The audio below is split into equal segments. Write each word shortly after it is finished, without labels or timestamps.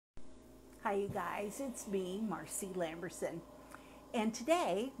Hi you guys, it's me, Marcy Lamberson, and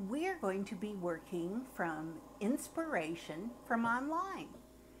today we are going to be working from inspiration from online.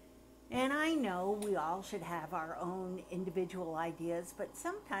 And I know we all should have our own individual ideas, but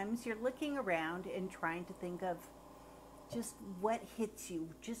sometimes you're looking around and trying to think of just what hits you,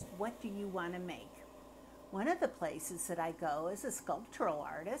 just what do you want to make. One of the places that I go as a sculptural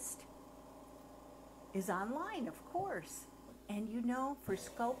artist is online, of course. And you know, for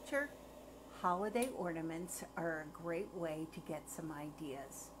sculpture, holiday ornaments are a great way to get some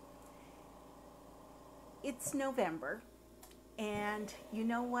ideas. It's November, and you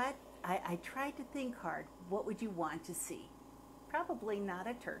know what? I tried to think hard. What would you want to see? Probably not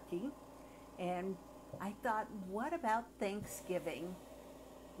a turkey. And I thought, what about Thanksgiving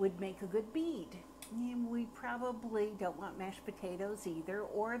would make a good bead? And we probably don't want mashed potatoes either,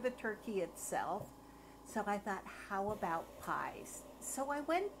 or the turkey itself. So I thought, how about pies? So I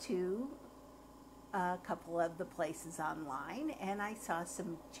went to a couple of the places online and I saw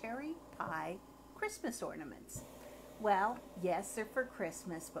some cherry pie Christmas ornaments. Well, yes, they're for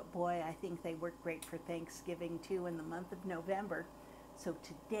Christmas, but boy, I think they work great for Thanksgiving too in the month of November. So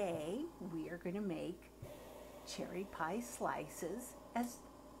today we are going to make cherry pie slices as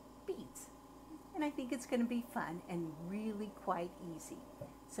beads. And I think it's going to be fun and really quite easy.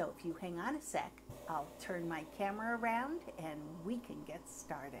 So if you hang on a sec, I'll turn my camera around and we can get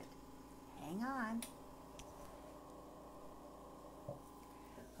started. Hang on.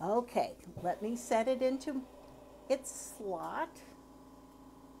 Okay, let me set it into its slot.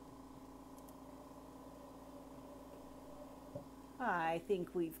 I think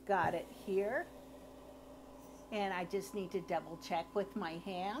we've got it here. And I just need to double check with my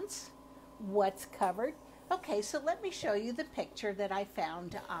hands what's covered. Okay, so let me show you the picture that I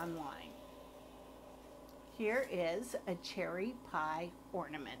found online. Here is a cherry pie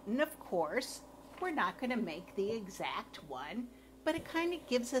ornament. And of course, we're not going to make the exact one, but it kind of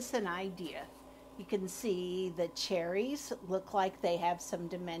gives us an idea. You can see the cherries look like they have some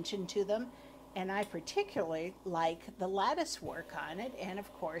dimension to them, and I particularly like the lattice work on it, and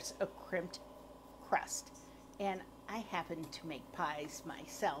of course a crimped crust. And I happen to make pies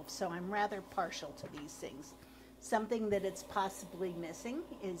myself, so I'm rather partial to these things. Something that it's possibly missing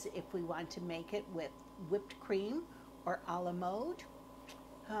is if we want to make it with whipped cream or a la mode.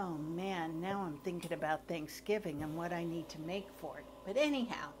 Oh man, now I'm thinking about Thanksgiving and what I need to make for it. But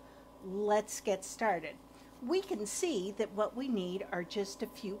anyhow, let's get started. We can see that what we need are just a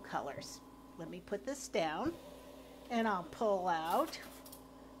few colors. Let me put this down and I'll pull out.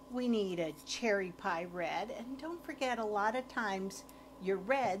 We need a cherry pie red, and don't forget, a lot of times your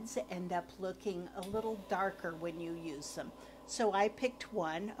reds end up looking a little darker when you use them. So I picked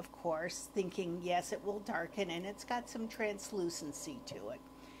one, of course, thinking, yes, it will darken, and it's got some translucency to it.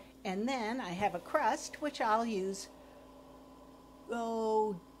 And then I have a crust, which I'll use,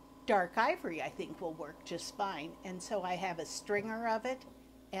 dark ivory I think will work just fine. And so I have a stringer of it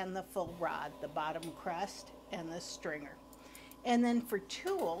and the full rod, the bottom crust and the stringer. And then for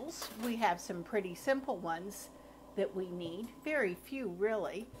tools, we have some pretty simple ones that we need, very few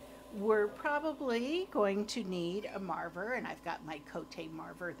really. We're probably going to need a marver, and I've got my Cote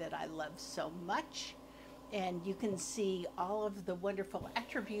marver that I love so much. And you can see all of the wonderful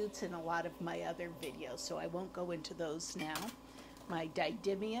attributes in a lot of my other videos, so I won't go into those now. My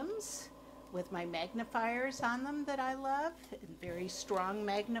didymiums with my magnifiers on them that I love, and very strong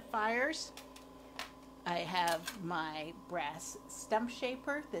magnifiers. I have my brass stump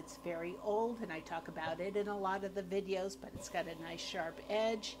shaper that's very old, and I talk about it in a lot of the videos, but it's got a nice sharp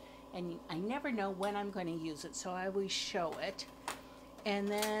edge, and I never know when I'm going to use it, so I always show it. And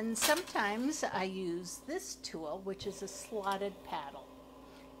then sometimes I use this tool, which is a slotted paddle.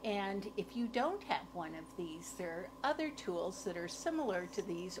 And if you don't have one of these, there are other tools that are similar to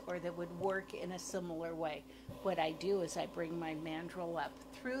these or that would work in a similar way. What I do is I bring my mandrel up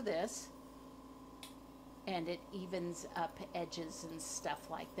through this, and it evens up edges and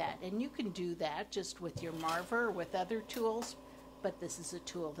stuff like that. And you can do that just with your marver or with other tools, but this is a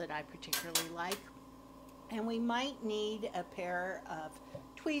tool that I particularly like. And we might need a pair of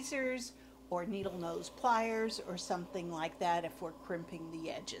tweezers or needle nose pliers or something like that if we're crimping the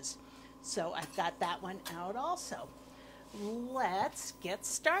edges. So I've got that one out also. Let's get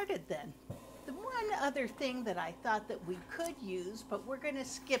started then. The one other thing that I thought that we could use, but we're going to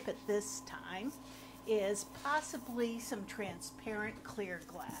skip it this time, is possibly some transparent clear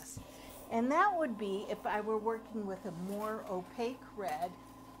glass. And that would be, if I were working with a more opaque red,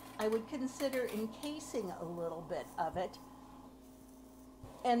 I would consider encasing a little bit of it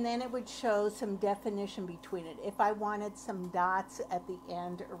and then it would show some definition between it. If I wanted some dots at the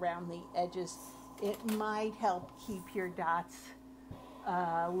end around the edges, it might help keep your dots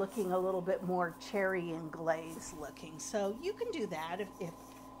looking a little bit more cherry and glaze looking. So you can do that if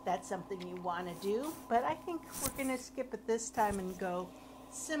that's something you want to do, but I think we're going to skip it this time and go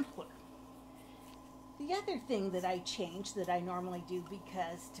simpler. The other thing that I changed that I normally do,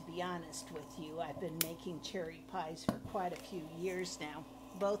 because to be honest with you, I've been making cherry pies for quite a few years now,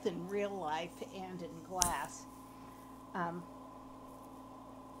 both in real life and in glass,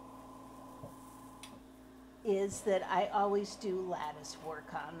 is that I always do lattice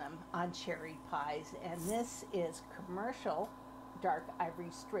work on them, on cherry pies, and this is commercial dark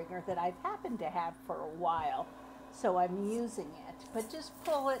ivory stringer that I've happened to have for a while, so I'm using it, but just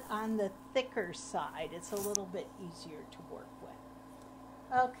pull it on the thicker side. It's a little bit easier to work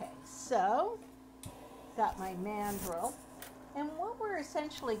with. Okay, so got my mandrel, and what we're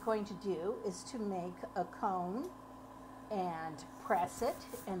essentially going to do is to make a cone and press it,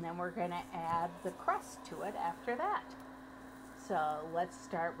 and then we're going to add the crust to it after that. So let's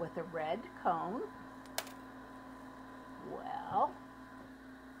start with a red cone. Well,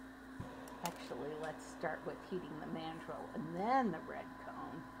 actually, let's start with heating the mandrel and then the red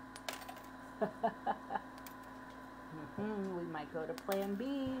cone. We might go to plan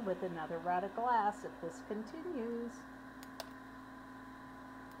B with another rod of glass if this continues.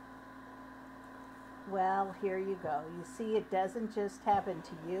 Well, here you go. You see, it doesn't just happen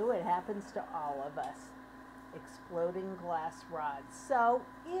to you, it happens to all of us. Exploding glass rods. So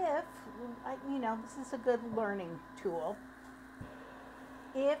if, this is a good learning tool.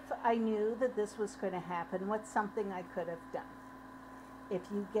 If I knew that this was going to happen, what's something I could have done?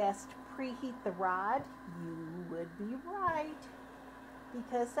 If you guessed preheat the rod, you would be right,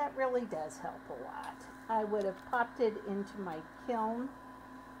 because that really does help a lot. I would have popped it into my kiln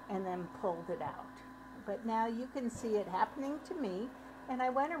and then pulled it out. But now you can see it happening to me, and I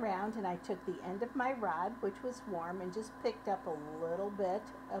went around and I took the end of my rod, which was warm, and just picked up a little bit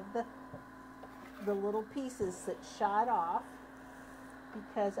of the little pieces that shot off,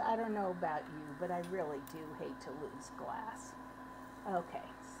 because I don't know about you, but I really do hate to lose glass. Okay,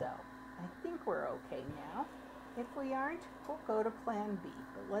 so I think we're okay now. If we aren't, we'll go to plan B,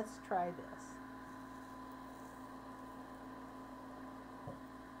 but let's try this.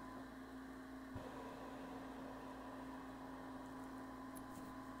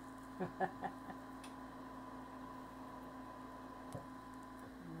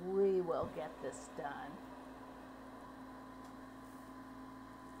 We will get this done.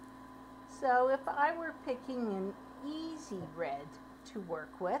 So if I were picking an easy red to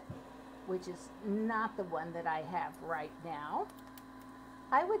work with, which is not the one that I have right now,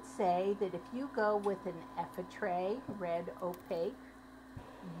 I would say that if you go with an effetray red opaque,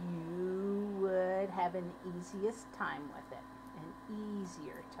 you would have an easiest time with it, an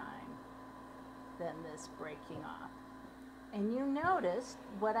easier time than this breaking off. And you notice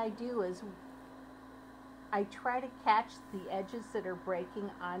what I do is I try to catch the edges that are breaking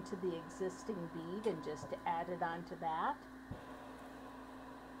onto the existing bead and just add it onto that.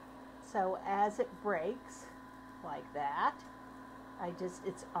 So as it breaks like that,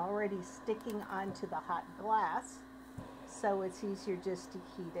 it's already sticking onto the hot glass, so it's easier just to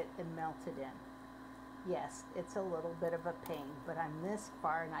heat it and melt it in. Yes, it's a little bit of a pain, but I'm this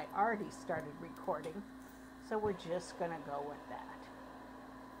far and I already started recording, so we're just going to go with that.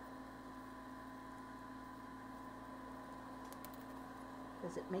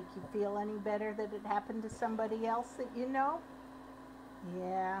 Does it make you feel any better that it happened to somebody else that you know?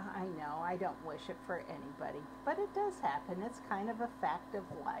 Yeah, I know. I don't wish it for anybody, but it does happen. It's kind of a fact of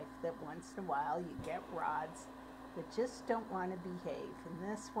life that once in a while you get rods that just don't want to behave, and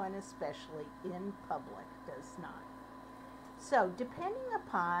this one especially in public does not. So depending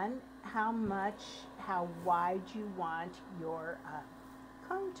upon how wide you want your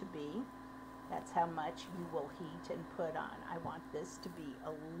cone to be, that's how much you will heat and put on. I want this to be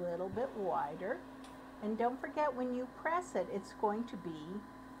a little bit wider. And don't forget, when you press it, it's going to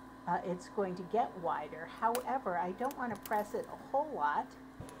get wider. However, I don't want to press it a whole lot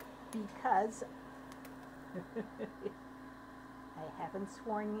because I haven't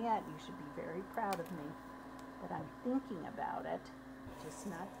sworn yet. You should be very proud of me. But I'm thinking about it, just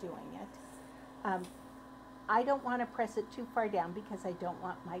not doing it. I don't want to press it too far down because I don't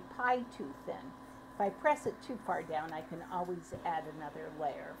want my pie too thin. If I press it too far down, I can always add another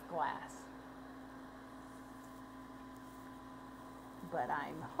layer of glass. But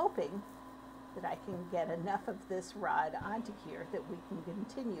I'm hoping that I can get enough of this rod onto here that we can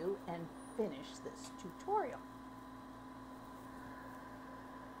continue and finish this tutorial.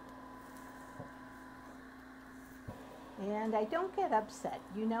 And I don't get upset.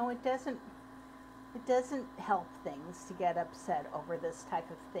 You know, it doesn't help things to get upset over this type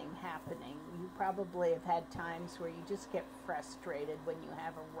of thing happening. You probably have had times where you just get frustrated when you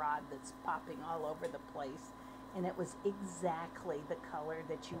have a rod that's popping all over the place and it was exactly the color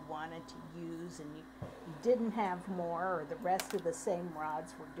that you wanted to use, and you didn't have more, or the rest of the same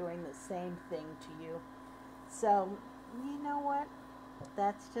rods were doing the same thing to you. So, you know what?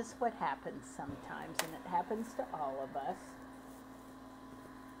 That's just what happens sometimes, and it happens to all of us.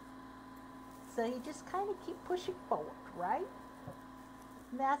 So you just kind of keep pushing forward, right?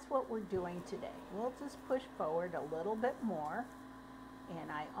 And that's what we're doing today. We'll just push forward a little bit more. And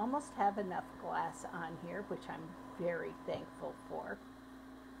I almost have enough glass on here, which I'm very thankful for.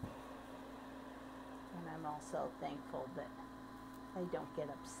 And I'm also thankful that I don't get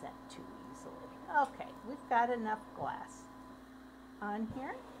upset too easily. Okay, we've got enough glass on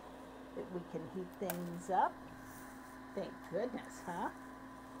here that we can heat things up. Thank goodness, huh?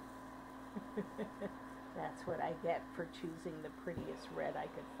 That's what I get for choosing the prettiest red I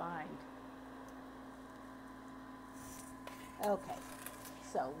could find. Okay,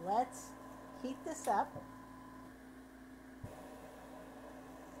 so let's heat this up,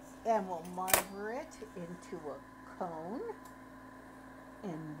 and we'll marver it into a cone,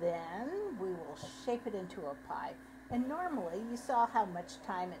 and then we will shape it into a pie. And normally, you saw how much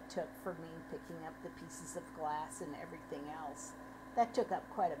time it took for me picking up the pieces of glass and everything else. That took up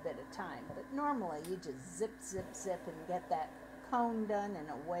quite a bit of time, but normally you just zip, zip, zip and get that cone done and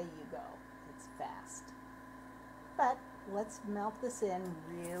away you go. It's fast. But let's melt this in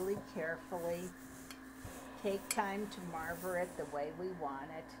really carefully. Take time to marver it the way we want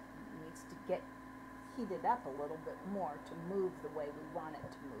it. It needs to get heated up a little bit more to move the way we want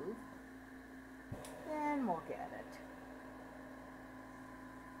it to move. Then we'll get it.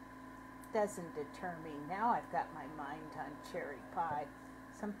 Doesn't deter me. Now I've got my mind on cherry pie.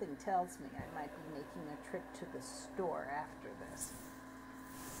 Something tells me I might be making a trip to the store after this,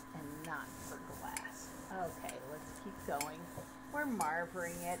 and not for glass. Okay, let's keep going. We're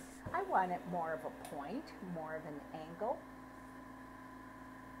marvering it. I want it more of a point, more of an angle.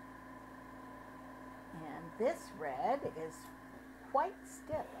 And this red is quite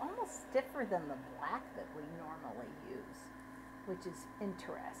stiff, almost stiffer than the black that we normally use, which is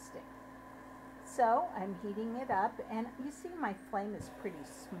interesting. So I'm heating it up, and you see my flame is pretty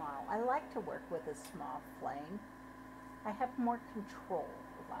small. I like to work with a small flame. I have more control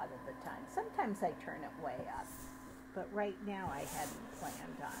a lot of the time. Sometimes I turn it way up, but right now I hadn't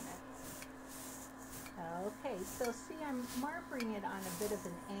planned on it. Okay, so see, I'm marvering it on a bit of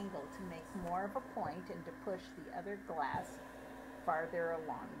an angle to make more of a point and to push the other glass farther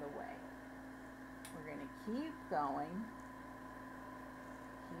along the way. We're going to keep going,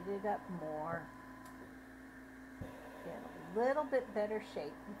 heat it up more, get a little bit better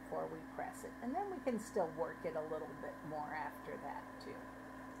shape before we press it, and then we can still work it a little bit more after that too.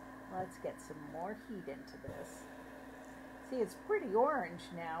 Let's get some more heat into this. See, it's pretty orange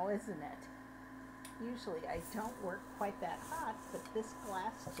now, isn't it? Usually I don't work quite that hot, but this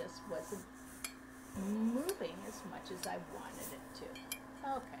glass just wasn't moving as much as I wanted it to.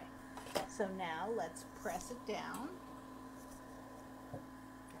 Okay, so now let's press it down.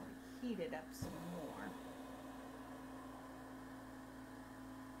 Heat it up some more.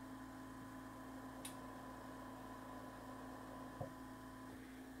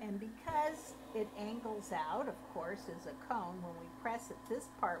 And because it angles out, of course, as a cone, when we press it, this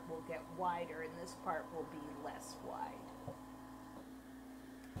part will get wider and this part will be less wide.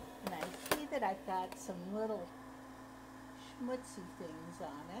 And I see that I've got some little schmutzy things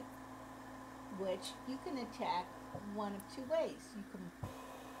on it, which you can attack one of two ways. You can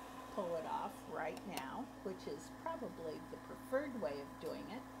pull it off right now, which is probably the preferred way of doing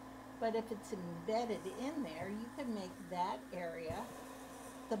it. But if it's embedded in there, you can make that area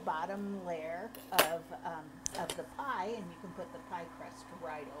the bottom layer of the pie, and you can put the pie crust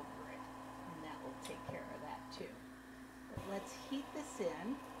right over it, and that will take care of that too. But let's heat this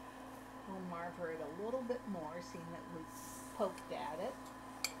in. We'll marver it a little bit more, seeing that we poked at it.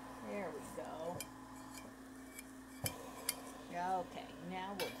 There we go. Okay,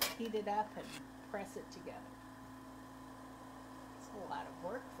 now we'll heat it up and press it together. It's a lot of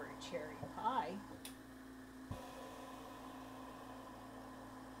work for a cherry pie.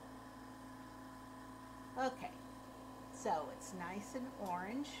 Okay, so it's nice and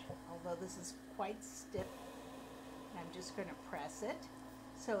orange, although this is quite stiff. I'm just going to press it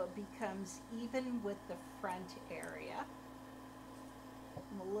so it becomes even with the front area.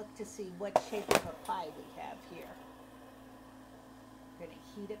 And we'll look to see what shape of a pie we have here. We're going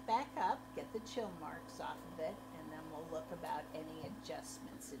to heat it back up, get the chill marks off of it, and then we'll look about any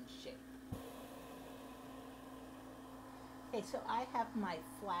adjustments in shape. Okay, so I have my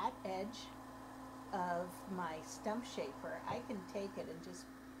flat edge of my stump shaper. I can take it and just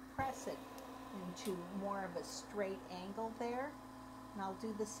press it into more of a straight angle there. And I'll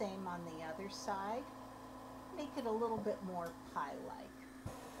do the same on the other side. Make it a little bit more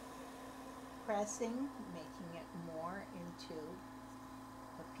pie-like. Pressing, making it more into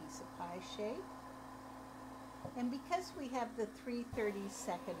a piece of pie shape. And because we have the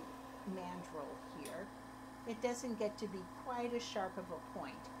 3/32 mandrel here, it doesn't get to be quite as sharp of a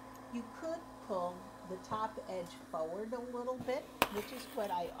point. You could pull the top edge forward a little bit, which is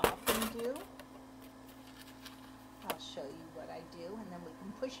what I often do. I'll show you what I do, and then we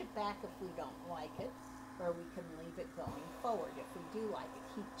can push it back if we don't like it, or we can leave it going forward if we do like it.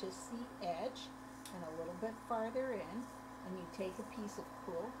 Keep just the edge and a little bit farther in, and you take a piece of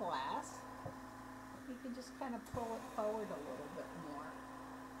cool glass. You can just kind of pull it forward a little bit more.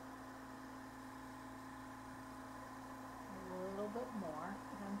 A little bit more.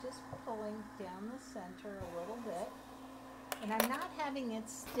 And I'm just pulling down the center a little bit. And I'm not having it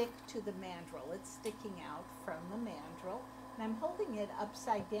stick to the mandrel. It's sticking out from the mandrel. And I'm holding it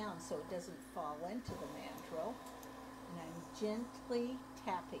upside down so it doesn't fall into the mandrel. And I'm gently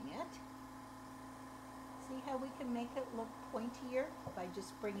tapping it. See how we can make it look pointier by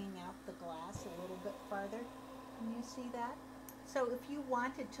just bringing out the glass a little bit farther? Can you see that? So if you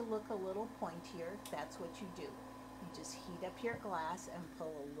want it to look a little pointier, that's what you do. You just heat up your glass and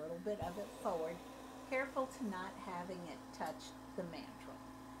pull a little bit of it forward. Careful to not having it touch the mandrel.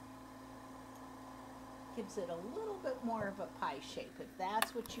 Gives it a little bit more of a pie shape if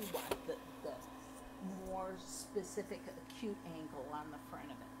that's what you want, the more specific acute angle on the front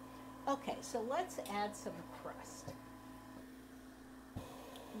of it. Okay, so let's add some crust.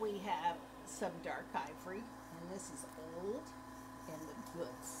 We have some dark ivory, and this is old and the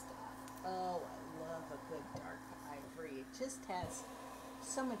good stuff. Oh, I love a good dark ivory. It just has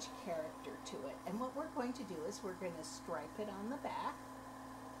so much character to it. And what we're going to do is we're going to stripe it on the back.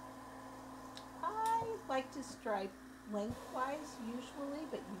 I like to stripe lengthwise usually,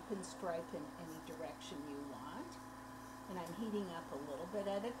 but you can stripe in any direction you want. And I'm heating up a little bit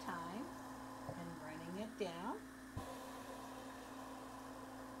at a time and running it down,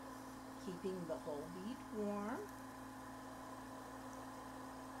 keeping the whole bead warm.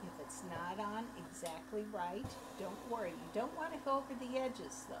 If it's not on exactly right, don't worry. You don't want to go over the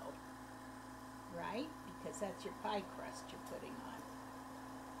edges though, right? Because that's your pie crust you're putting on.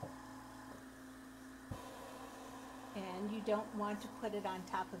 And you don't want to put it on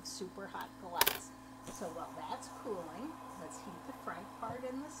top of super hot glass. So while that's cooling, let's heat the front part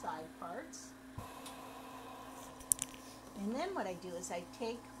and the side parts. And then what I do is I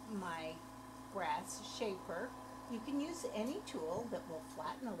take my brass shaper. You can use any tool that will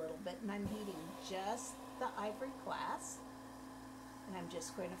flatten a little bit, and I'm heating just the ivory glass, and I'm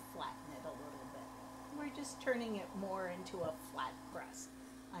just going to flatten it a little bit. We're just turning it more into a flat crust.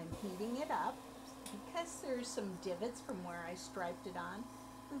 I'm heating it up. Because there's some divots from where I striped it on,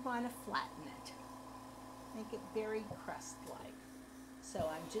 we want to flatten it. Make it very crust-like. So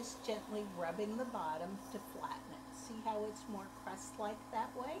I'm just gently rubbing the bottom to flatten it. See how it's more crust-like that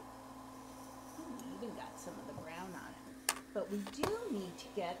way? We even got some of the brown on it. But we do need to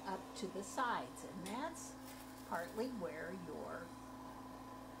get up to the sides, and that's partly where your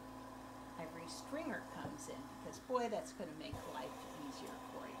ivory stringer comes in, because boy, that's going to make life easier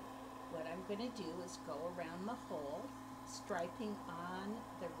for you. What I'm going to do is go around the hole, striping on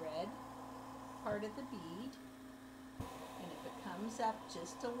the red part of the bead. And if it comes up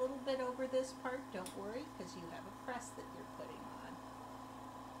just a little bit over this part, don't worry, because you have a crust that you're putting on.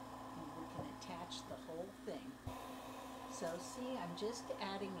 And we can attach the whole thing. So see, I'm just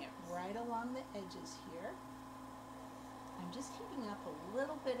adding it right along the edges here. I'm just heating up a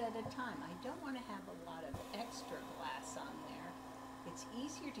little bit at a time. I don't want to have a lot of extra glass on there. It's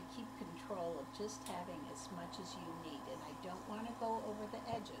easier to keep control of just having as much as you need, and I don't want to go over the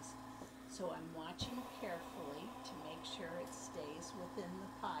edges. So I'm watching carefully to make sure it stays within the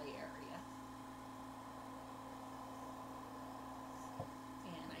pie area.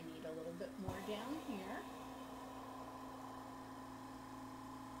 And I need a little bit more down here.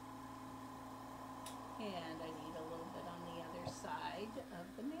 And I need a little bit on the other side of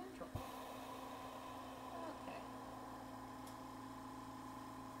the mandrel. Okay.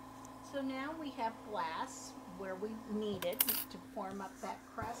 So now we have glass where we need it to form up that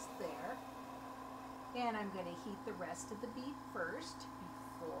crust there. And I'm going to heat the rest of the bead first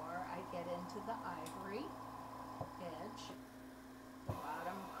before I get into the ivory edge, the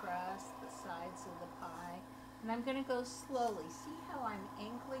bottom crust, the sides of the pie. And I'm going to go slowly. See how I'm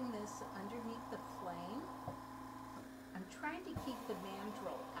angling this underneath the flame? I'm trying to keep the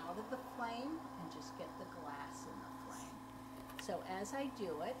mandrel out of the flame and just get the glass in the flame. So as I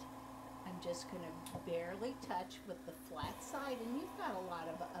do it, I'm just going to barely touch with the flat side, and you've got a lot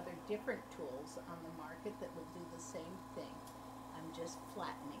of other different tools on the market that will do the same thing. I'm just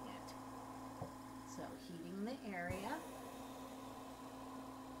flattening it. So heating the area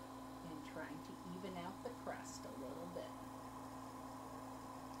and trying to even out the crust a little bit.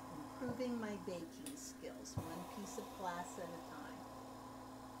 Improving my baking skills, one piece of glass at a time.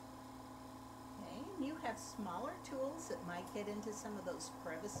 Okay, and you have smaller tools that might get into some of those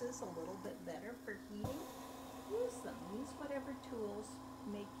crevices a little bit better for heating. Use them. Use whatever tools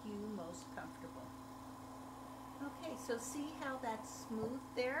make you most comfortable. Okay, so see how that's smooth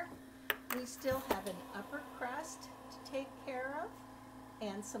there? We still have an upper crust to take care of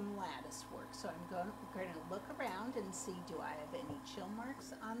and some lattice work. So I'm going to look around and see, do I have any chill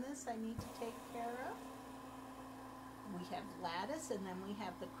marks on this I need to take care of? We have lattice, and then we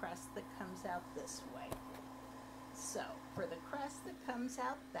have the crust that comes out this way. So for the crust that comes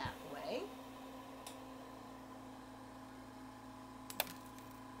out that way,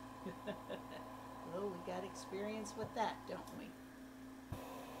 oh, we got experience with that, don't we?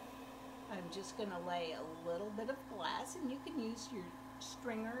 I'm just going to lay a little bit of glass, and you can use your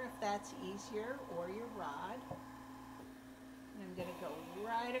stringer if that's easier, or your rod. And I'm going to go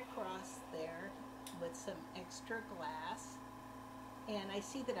right across there with some extra glass. And I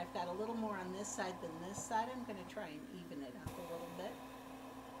see that I've got a little more on this side than this side. I'm going to try and even it up a little bit.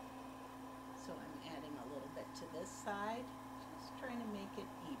 So I'm adding a little bit to this side, just trying to make it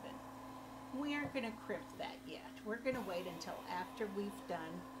even. We aren't going to crimp that yet. We're going to wait until after we've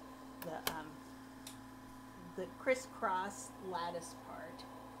done the crisscross lattice part.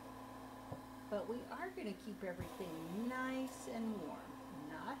 But we are going to keep everything nice and warm.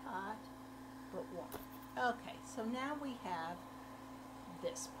 Not hot, but warm. Okay, so now we have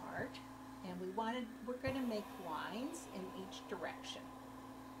this part, and we're going to make lines in each direction.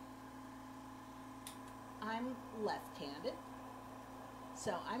 I'm left-handed,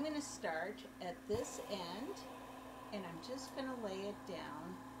 so I'm going to start at this end, and I'm just going to lay it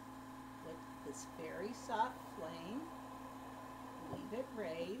down with this very soft flame, leave it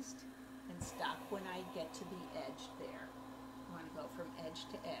raised, and stop when I get to the edge there. I want to go from edge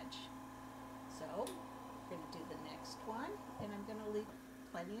to edge. So I'm going to do the next one, and I'm going to leave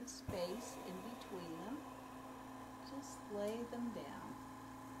plenty of space in between them. Just lay them down.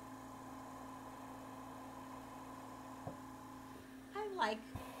 I like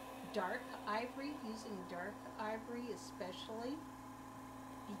dark ivory, using dark ivory especially,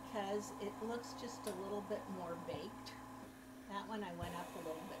 because it looks just a little bit more baked. That one I went up a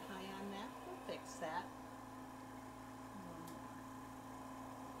little bit high on that. We'll fix that.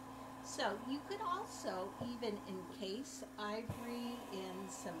 So you could also even encase ivory in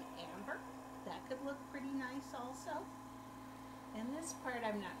some amber. That could look pretty nice also. And this part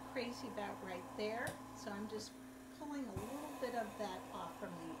I'm not crazy about right there, so I'm just pulling a little bit of that off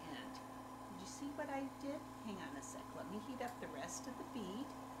from the end. Did you see what I did? Hang on a sec. Let me heat up the rest of the bead.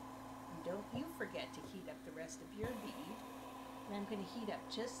 And don't you forget to heat up the rest of your bead. And I'm going to heat up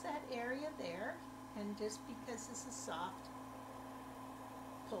just that area there. And just because this is soft,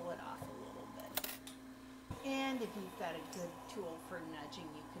 pull it off a little bit. And if you've got a good tool for nudging,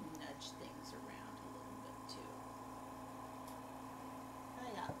 you can nudge things around a little bit too. I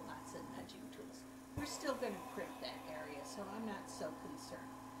got lots of nudging tools. We're still going to crimp that area, so I'm not so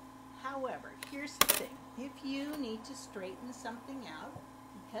concerned. However, here's the thing. If you need to straighten something out,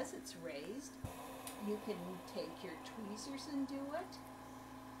 because it's raised, you can take your tweezers and do it.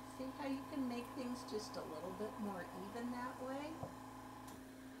 See how you can make things just a little bit more even that way?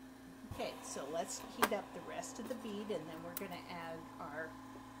 Okay, so let's heat up the rest of the bead, and then we're going to add our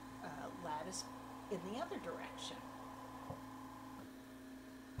lattice in the other direction.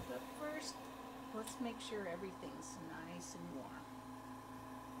 But first, let's make sure everything's nice and warm.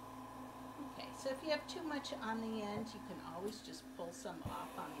 Okay, so if you have too much on the end, you can always just pull some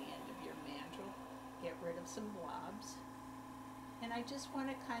off on the end of your mandrel. Get rid of some blobs. And I just want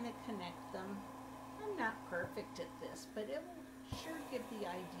to kind of connect them. I'm not perfect at this, but it will sure give the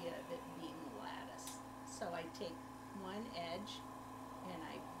idea of it being lattice. So I take one edge and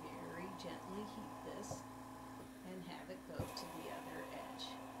I very gently heat this and have it go to the other edge.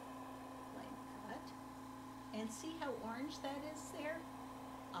 Flame cut. And see how orange that is there?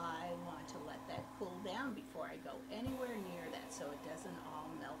 I want to let that cool down before I go anywhere near that so it doesn't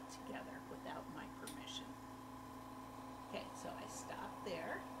all melt together without my permission. Okay, so I stop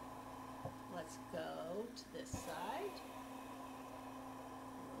there. Let's go go to this side.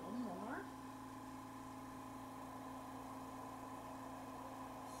 A little more.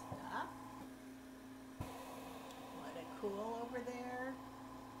 Stop. Let it cool over there.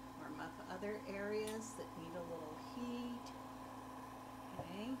 Warm up other areas that need a little heat.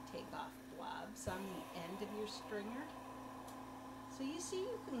 Okay, take off blobs on the end of your stringer. So you see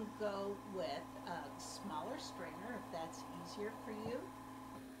you can go with a smaller stringer if that's easier for you.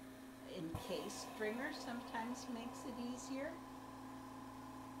 Encased stringer sometimes makes it easier.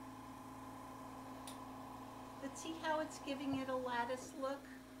 But see how it's giving it a lattice look?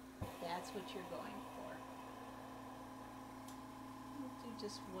 That's what you're going for. We'll do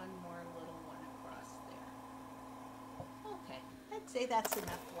just one more little one across there. Okay, I'd say that's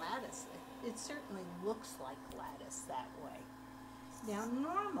enough lattice. It certainly looks like lattice that way. Now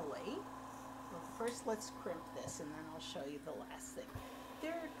normally, well, first let's crimp this and then I'll show you the last thing.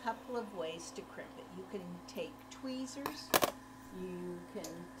 There are a couple of ways to crimp it. You can take tweezers, you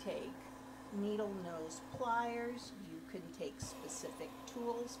can take needle nose pliers, you can take specific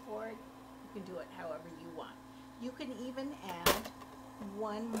tools for it, you can do it however you want. You can even add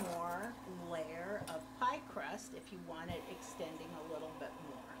one more layer of pie crust if you want it extending a little bit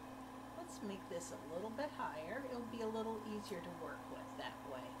more. Let's make this a little bit higher. It'll be a little easier to work with that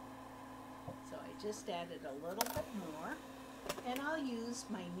way. So I just added a little bit more, and I'll use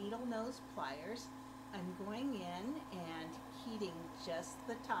my needle nose pliers. I'm going in and heating just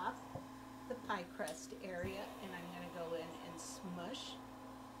the top, the pie crust area, and I'm going to go in and smush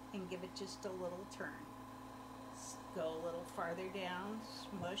and give it just a little turn. Go a little farther down,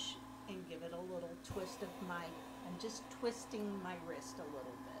 smush, and give it a little twist of I'm just twisting my wrist a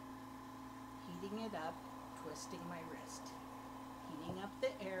little bit. Heating it up, twisting my wrist. Heating up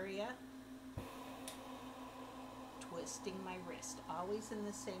the area, twisting my wrist, always in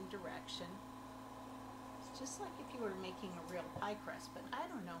the same direction. It's just like if you were making a real pie crust, but I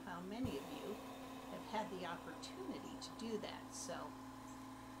don't know how many of you have had the opportunity to do that. So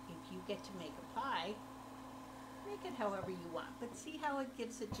if you get to make a pie, make it however you want, but see how it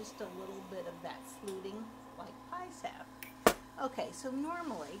gives it just a little bit of that fluting like pies have. Okay, so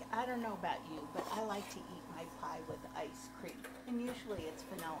normally, I don't know about you, but I like to eat my pie with ice cream, and usually it's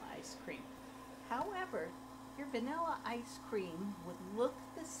vanilla ice cream. However, your vanilla ice cream would look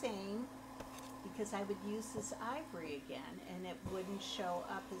the same because I would use this ivory again, and it wouldn't show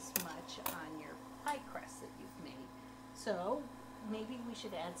up as much on your pie crust that you've made. So maybe we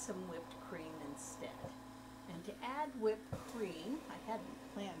should add some whipped cream instead. And to add whipped cream, I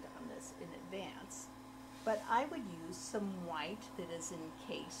hadn't planned on this in advance, but I would use some white that is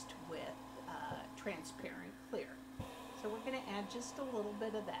encased with transparent clear. So we're going to add just a little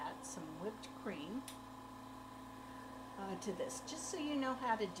bit of that, some whipped cream to this, just so you know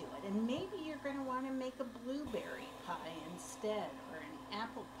how to do it. And maybe you're going to want to make a blueberry pie instead, or an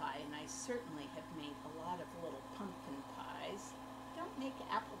apple pie, and I certainly have made a lot of little pumpkin pies. Don't make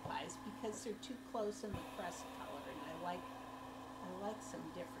apple pies because they're too close in the crust color, and I like some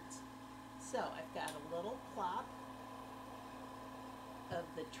difference. So I've got a little plop of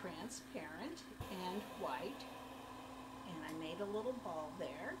the transparent and white, and I made a little ball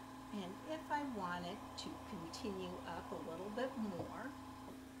there. And if I wanted to continue up a little bit more,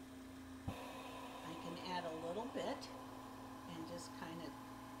 I can add a little bit and just kind of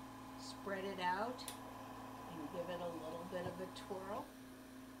spread it out and give it a little bit of a twirl.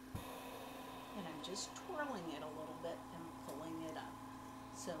 And I'm just twirling it a little bit and pulling it up.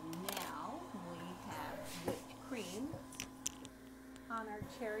 So now we have whipped cream on our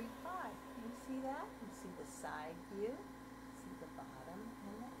cherry pie. You see that? You see the side view, see the bottom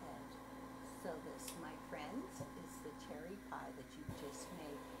and the edge. So this, my friends, is the cherry pie that you just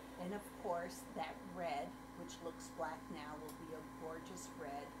made. And of course, that red, which looks black now, will be a gorgeous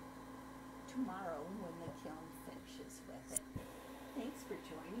red tomorrow when the kiln finishes with it. Thanks for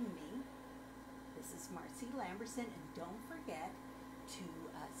joining me. This is Marcy Lamberson, and don't forget to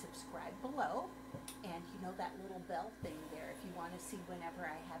subscribe below, and you know that little bell thing there. If you want to see whenever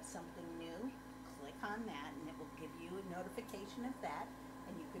I have something new, click on that and it will give you a notification of that,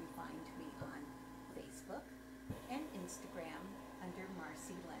 and you can find me on Facebook and Instagram under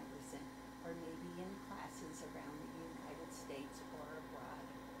Marcy Lamberson, or maybe in classes around the United States or abroad.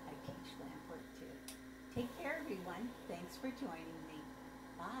 I teach Lampwork too. Take care, everyone. Thanks for joining me.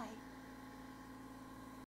 Bye.